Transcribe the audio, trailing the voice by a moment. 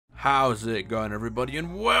How's it going, everybody,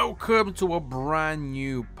 and welcome to a brand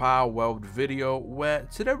new Palworld video where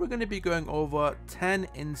today we're going to be going over 10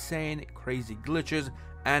 insane crazy glitches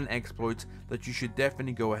and exploits that you should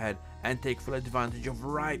definitely go ahead and take full advantage of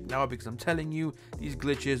right now, because I'm telling you, these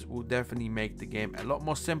glitches will definitely make the game a lot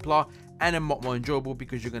more simpler and a lot more enjoyable,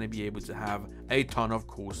 because you're going to be able to have a ton of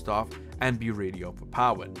cool stuff and be really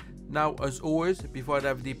overpowered. Now, as always, before I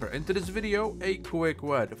dive deeper into this video, a quick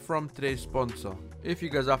word from today's sponsor. If you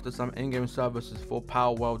guys are after some in-game services for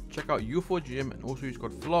Palworld, check out U4Gym and also use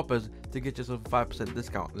code FLOPERz to get yourself a 5%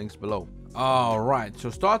 discount, links below. Alright, so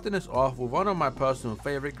starting this off with one of my personal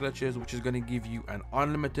favorite glitches, which is going to give you an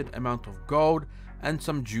unlimited amount of gold and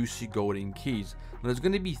some juicy golden keys. Now, there's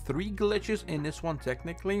going to be 3 glitches in this one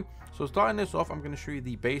technically. So starting this off, I'm going to show you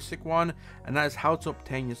the basic one, and that is how to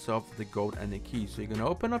obtain yourself the gold and the keys. So you're going to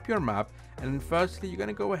open up your map, and then firstly you're going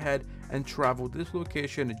to go ahead and travel to this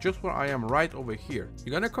location just where I am right over here.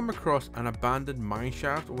 You're going to come across an abandoned mine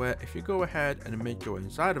shaft where if you go ahead and make your way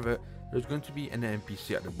inside of it, there's going to be an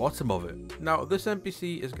NPC at the bottom of it. Now, this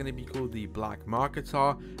NPC is going to be called the Black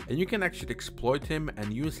Marketer, and you can actually exploit him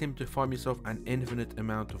and use him to farm yourself an infinite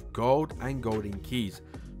amount of gold and golden keys.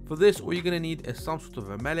 For this, all you're going to need is some sort of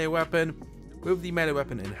a melee weapon. With the melee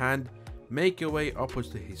weapon in hand, make your way upwards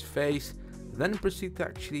to his face, then proceed to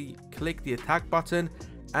actually click the attack button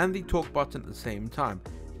and the talk button at the same time.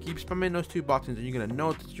 Keep spamming those 2 buttons and you're going to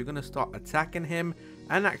notice you're going to start attacking him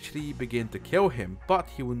and actually begin to kill him, but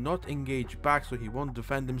he will not engage back, so he won't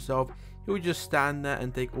defend himself. He will just stand there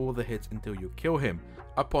and take all the hits until you kill him.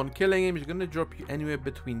 Upon killing him, he's going to drop you anywhere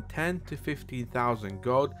between 10 to 15,000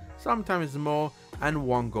 gold, sometimes more, and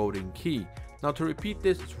 1 golden key. Now, to repeat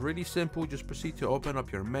this, it's really simple. Just proceed to open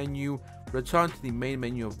up your menu, return to the main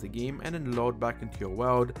menu of the game, and then load back into your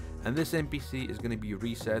world, and this NPC is going to be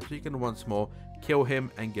reset so you can once more kill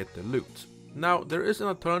him and get the loot. Now, there is an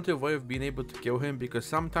alternative way of being able to kill him, because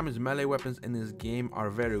sometimes melee weapons in this game are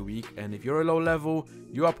very weak, and if you're a low level,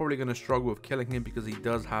 you are probably going to struggle with killing him because he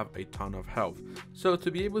does have a ton of health. So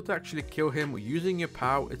to be able to actually kill him using your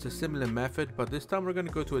POW, it's a similar method, but this time we're going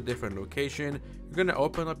to go to a different location. You're going to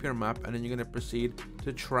open up your map and then you're going to proceed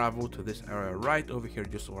to travel to this area right over here,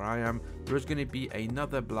 just where I am. There's going to be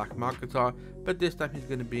another Black Marketer, but this time he's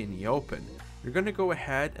going to be in the open. You're going to go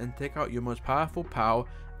ahead and take out your most powerful POW,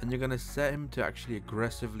 and you're going to set him to actually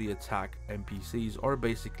aggressively attack NPCs, or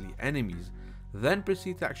basically enemies. Then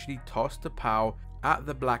proceed to actually toss the POW at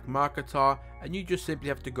the Black Marketer, and you just simply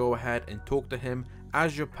have to go ahead and talk to him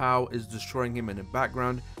as your POW is destroying him in the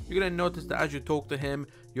background. You're going to notice that as you talk to him,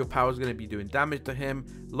 your POW is going to be doing damage to him,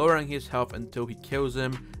 lowering his health until he kills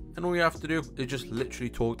him. And all you have to do is just literally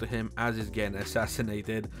talk to him as he's getting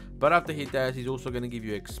assassinated. But after he dies, he's also going to give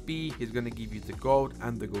you XP, he's going to give you the gold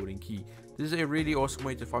and the golden key. This is a really awesome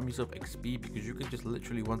way to farm yourself XP, because you can just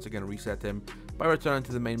literally once again reset him by returning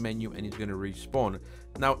to the main menu and he's going to respawn.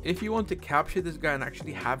 Now, if you want to capture this guy and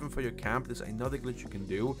actually have him for your camp, there's another glitch you can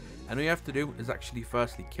do. And all you have to do is actually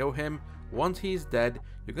firstly kill him. Once he's dead,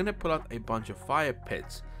 you're going to pull out a bunch of fire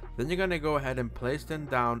pits. Then you're going to go ahead and place them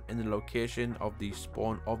down in the location of the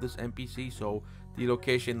spawn of this NPC. So the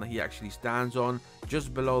location that he actually stands on,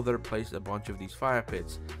 just below there, place a bunch of these fire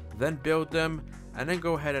pits. Then build them and then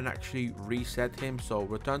go ahead and actually reset him. So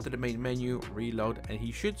return to the main menu, reload, and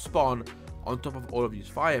he should spawn on top of all of these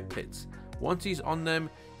fire pits. Once he's on them,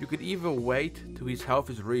 you could either wait till his health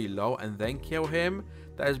is really low and then kill him.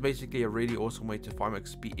 That is basically a really awesome way to farm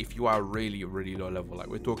XP if you are really low level, like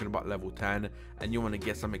we're talking about level 10, and you want to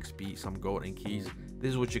get some XP, some gold and keys.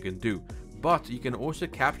 This is what you can do. But you can also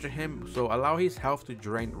capture him, so allow his health to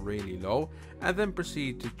drain really low, and then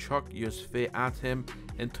proceed to chuck your sphere at him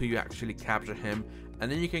until you actually capture him.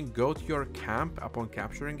 And then you can go to your camp upon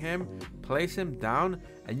capturing him, place him down,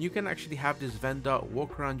 and you can actually have this vendor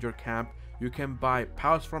walk around your camp. You can buy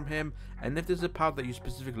POWs from him, and if there's a POW that you're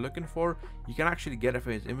specifically looking for, you can actually get it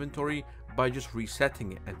from his inventory by just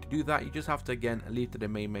resetting it. And to do that, you just have to again leave to the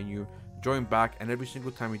main menu, join back, and every single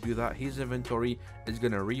time you do that, his inventory is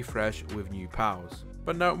going to refresh with new POWs.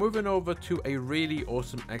 But now moving over to a really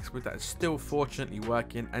awesome exploit that is still fortunately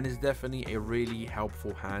working and is definitely a really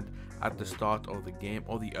helpful hand at the start of the game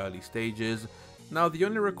or the early stages. Now, the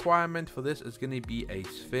only requirement for this is going to be a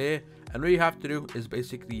sphere, and all you have to do is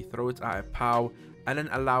basically throw it at a POW and then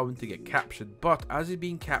allow him to get captured. But as he's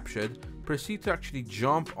being captured, proceed to actually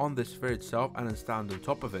jump on the sphere itself and then stand on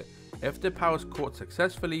top of it. If the power is caught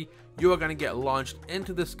successfully, you are going to get launched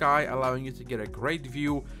into the sky, allowing you to get a great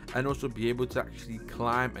view and also be able to actually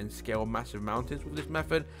climb and scale massive mountains with this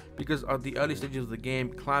method, because at the early stages of the game,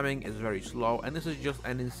 climbing is very slow, and this is just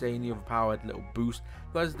an insanely overpowered little boost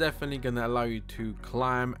that's definitely going to allow you to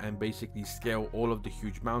climb and basically scale all of the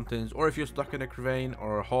huge mountains. Or if you're stuck in a ravine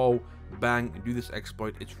or a hole, bang, do this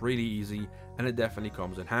exploit. It's really easy and it definitely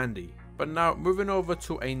comes in handy. But now moving over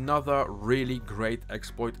to another really great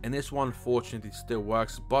exploit, and this one fortunately still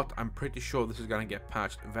works, but I'm pretty sure this is going to get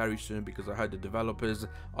patched very soon, because I heard the developers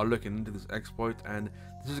are looking into this exploit, and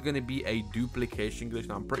this is going to be a duplication glitch.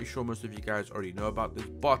 Now I'm pretty sure most of you guys already know about this,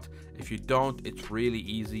 but if you don't, it's really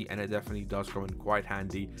easy and it definitely does come in quite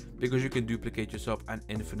handy, because you can duplicate yourself an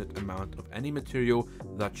infinite amount of any material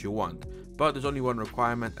that you want. But there's only one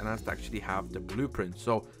requirement, and that's to actually have the blueprint.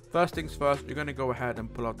 So first things first, you're going to go ahead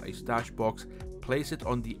and pull out a stash box, place it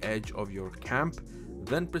on the edge of your camp,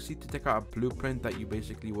 then proceed to take out a blueprint that you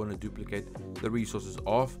basically want to duplicate the resources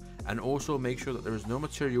of, and also make sure that there is no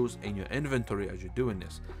materials in your inventory as you're doing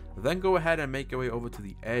this. Then go ahead and make your way over to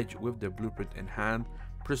the edge with the blueprint in hand.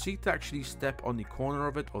 Proceed to actually step on the corner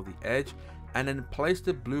of it or the edge, and then place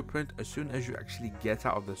the blueprint as soon as you actually get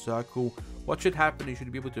out of the circle. What should happen, you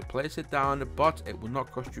should be able to place it down, but it will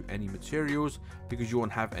not cost you any materials because you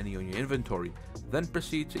won't have any on your inventory. Then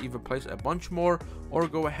proceed to either place a bunch more or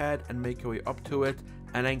go ahead and make your way up to it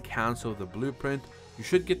and then cancel the blueprint. You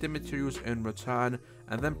should get the materials in return,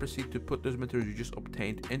 and then proceed to put those materials you just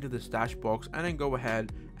obtained into the stash box, and then go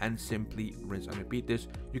ahead and simply rinse and repeat this.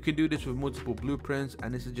 You can do this with multiple blueprints,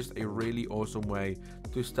 and this is just a really awesome way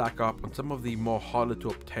to stack up on some of the more harder to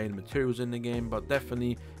obtain materials in the game. But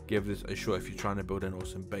definitely give this a shot if you're trying to build an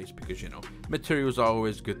awesome base, because you know, materials are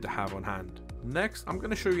always good to have on hand. Next, I'm going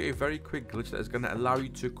to show you a very quick glitch that is going to allow you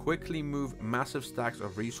to quickly move massive stacks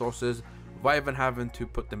of resources without even having to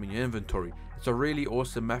put them in your inventory. It's a really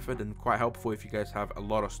awesome method and quite helpful if you guys have a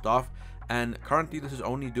lot of stuff, and currently this is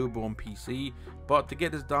only doable on PC. But to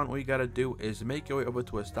get this done, all you gotta do is make your way over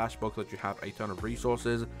to a stash box that you have a ton of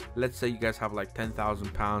resources. Let's say you guys have like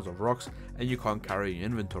 10,000 pounds of rocks and you can't carry your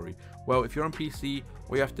inventory. Well, if you're on PC,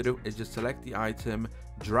 all you have to do is just select the item,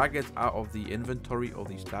 drag it out of the inventory or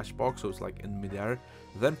the stash box so it's like in midair,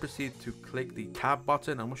 then proceed to click the tab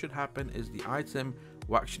button, and what should happen is the item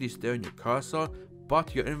will actually stay on your cursor,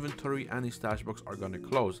 but your inventory and the stash box are going to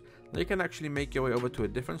close. Now you can actually make your way over to a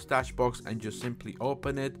different stash box and just simply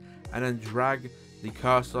open it, and then drag the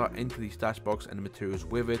cursor into the stash box and the materials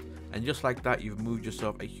with it, and just like that, you've moved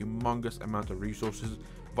yourself a humongous amount of resources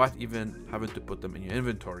without even having to put them in your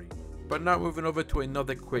inventory. But now moving over to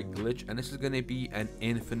another quick glitch, and this is going to be an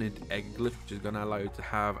infinite egg glitch, which is going to allow you to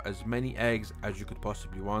have as many eggs as you could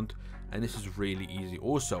possibly want, and this is really easy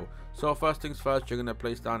also. So first things first, you're going to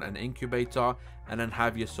place down an incubator and then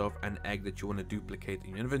have yourself an egg that you want to duplicate in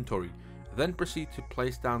your inventory. Then proceed to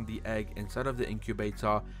place down the egg inside of the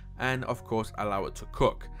incubator and of course allow it to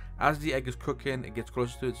cook. As the egg is cooking, it gets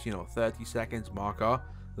closer to its 30 seconds marker.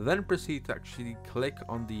 Then proceed to actually click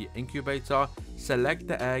on the incubator, select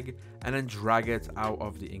the egg, and then drag it out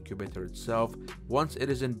of the incubator itself. Once it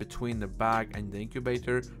is in between the bag and the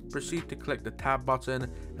incubator, proceed to click the tab button,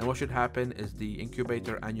 and what should happen is the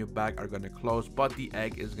incubator and your bag are going to close, but the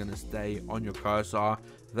egg is going to stay on your cursor.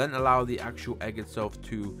 Then allow the actual egg itself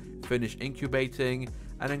to finish incubating,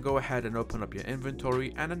 and then go ahead and open up your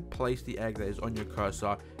inventory and then place the egg that is on your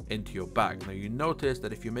cursor into your bag. Now you notice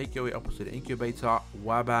that if you make your way up to the incubator,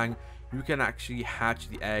 wabang, you can actually hatch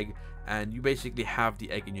the egg, and you basically have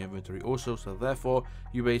the egg in your inventory also, so therefore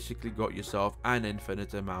you basically got yourself an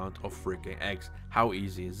infinite amount of freaking eggs. How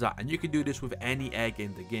easy is that? And you can do this with any egg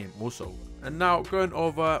in the game also. And now going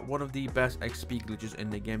over one of the best XP glitches in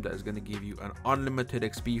the game that is going to give you an unlimited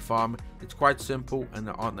XP farm. It's quite simple and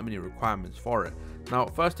there aren't that many requirements for it. Now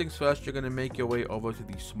first things first, you're going to make your way over to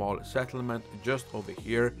the small settlement just over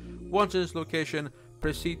here. Once in this location,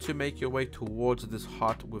 proceed to make your way towards this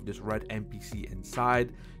hut with this red NPC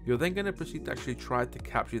inside. You're then going to proceed to actually try to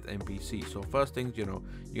capture the NPC. So first things, you're going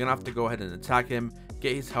to have to go ahead and attack him,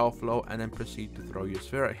 get his health low, and then proceed to throw your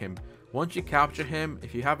sphere at him. Once you capture him,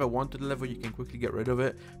 if you have a wanted level, you can quickly get rid of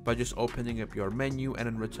it by just opening up your menu and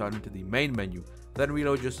then returning to the main menu. Then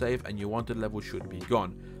reload your save and your wanted level should be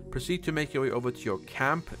gone. proceed to make your way over to your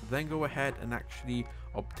camp, then go ahead and actually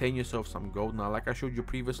obtain yourself some gold. Now, like I showed you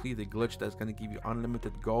previously, the glitch that's going to give you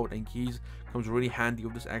unlimited gold and keys comes really handy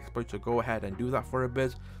with this exploit, so go ahead and do that for a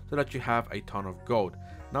bit so that you have a ton of gold.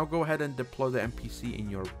 Now go ahead and deploy the NPC in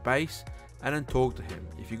your base and then talk to him.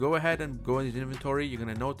 If you go ahead and go in his inventory, you're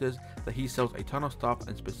going to notice that he sells a ton of stuff,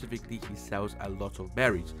 and specifically he sells a lot of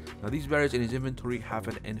berries. Now these berries in his inventory have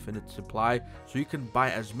an infinite supply, so you can buy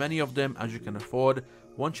as many of them as you can afford.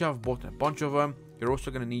 Once you have bought a bunch of them, you're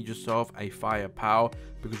also going to need yourself a fire POW,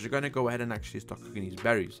 because you're going to go ahead and actually start cooking these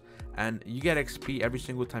berries, and you get XP every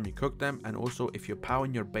single time you cook them. And also, if your POW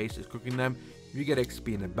in your base is cooking them, you get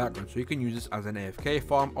XP in the background, so you can use this as an AFK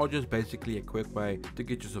farm, or just basically a quick way to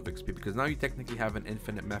get yourself XP, because now you technically have an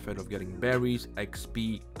infinite method of getting berries,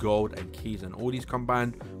 XP, gold and keys, and all these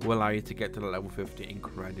combined will allow you to get to the level 50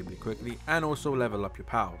 incredibly quickly and also level up your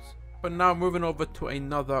POWs. But now moving over to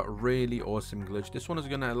another really awesome glitch. This one is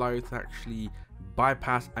going to allow you to actually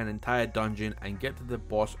bypass an entire dungeon and get to the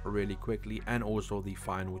boss really quickly, and also the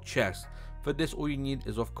final chest. For this, all you need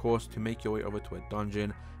is, of course, to make your way over to a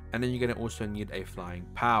dungeon, and then you're going to also need a flying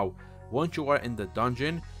POW. Once you are in the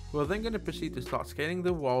dungeon, we're then going to proceed to start scaling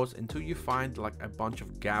the walls until you find like a bunch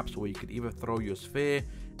of gaps where you could either throw your sphere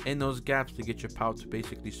in those gaps to get your POW to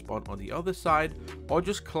basically spawn on the other side, or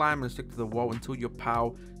just climb and stick to the wall until your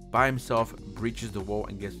POW by himself breaches the wall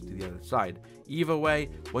and gets to the other side. Either way,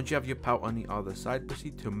 once you have your POW on the other side,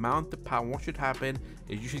 proceed to mount the POW. What should happen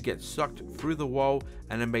is you should get sucked through the wall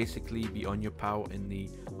and then basically be on your POW in the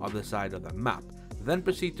other side of the map. Then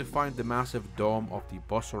proceed to find the massive dome of the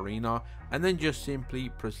boss arena, and then just simply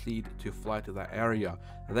proceed to fly to that area.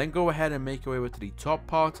 And then go ahead and make your way over to the top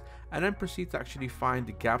part, and then proceed to actually find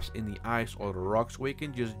the gaps in the ice or the rocks where you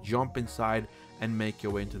can just jump inside and make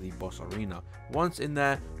your way into the boss arena. Once in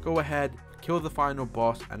there, go ahead, kill the final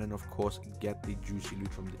boss, and then of course get the juicy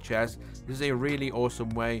loot from the chest. This is a really awesome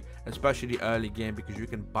way, especially early game, because you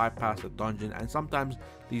can bypass the dungeon, and sometimes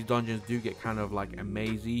these dungeons do get kind of like a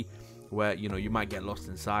mazy, where you might get lost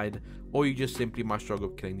inside, or you just simply might struggle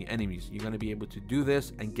killing the enemies. You're going to be able to do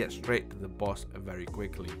this and get straight to the boss very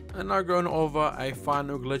quickly. And now going over a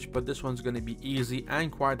final glitch, but this one's going to be easy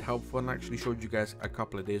and quite helpful, and I actually showed you guys a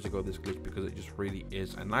couple of days ago this glitch because it just really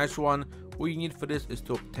is a nice one. All you need for this is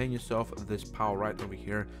to obtain yourself this POW right over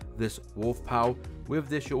here, this wolf POW. With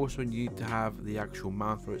this, you also need to have the actual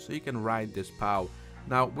mount for it, so you can ride this POW.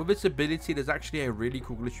 Now, with its ability, there's actually a really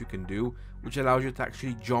cool glitch you can do, which allows you to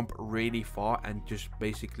actually jump really far and just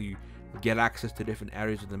basically get access to different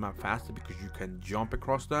areas of the map faster, because you can jump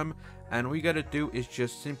across them. And all you gotta do is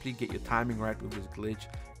just simply get your timing right with this glitch.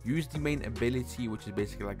 Use the main ability, which is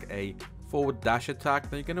basically like a forward dash attack.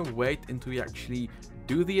 Then you're gonna wait until you actually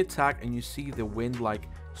do the attack and you see the wind like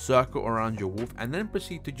circle around your wolf, and then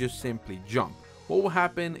proceed to just simply jump. What will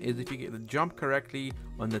happen is, if you get the jump correctly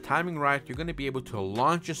on the timing right, you're going to be able to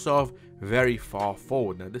launch yourself very far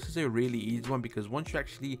forward. Now this is a really easy one, because once you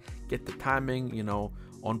actually get the timing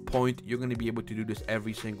on point, you're going to be able to do this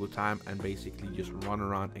every single time and basically just run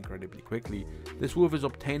around incredibly quickly. This move is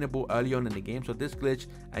obtainable early on in the game, so this glitch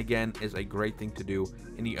again is a great thing to do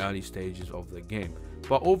in the early stages of the game.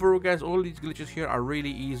 But overall guys, all these glitches here are really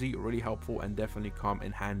easy, really helpful, and definitely come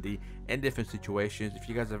in handy in different situations. If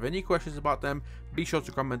you guys have any questions about them, be sure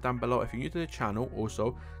to comment down below. If you're new to the channel,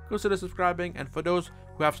 also consider subscribing, and for those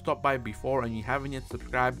who have stopped by before and you haven't yet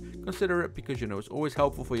subscribed, consider it, because it's always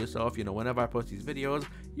helpful for yourself. Whenever I post these videos,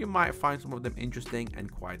 you might find some of them interesting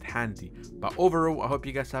and quite handy. But overall, I hope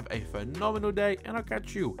you guys have a phenomenal day, and I'll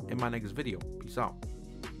catch you in my next video. Peace out.